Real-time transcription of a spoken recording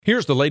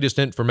Here's the latest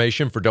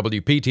information for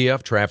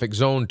WPTF Traffic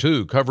Zone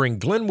 2, covering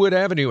Glenwood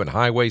Avenue and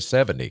Highway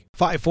 70.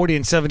 540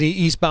 and 70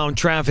 eastbound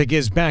traffic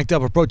is backed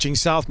up approaching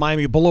South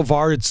Miami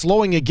Boulevard. It's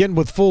slowing again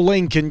with full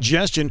lane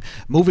congestion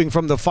moving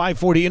from the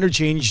 540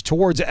 interchange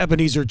towards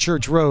Ebenezer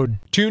Church Road.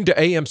 Tune to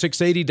AM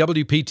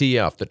 680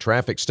 WPTF, the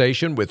traffic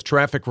station, with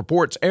traffic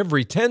reports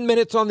every 10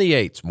 minutes on the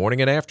 8s, morning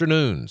and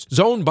afternoons.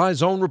 Zone by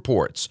zone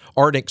reports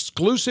are an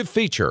exclusive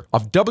feature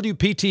of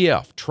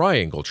WPTF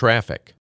Triangle Traffic.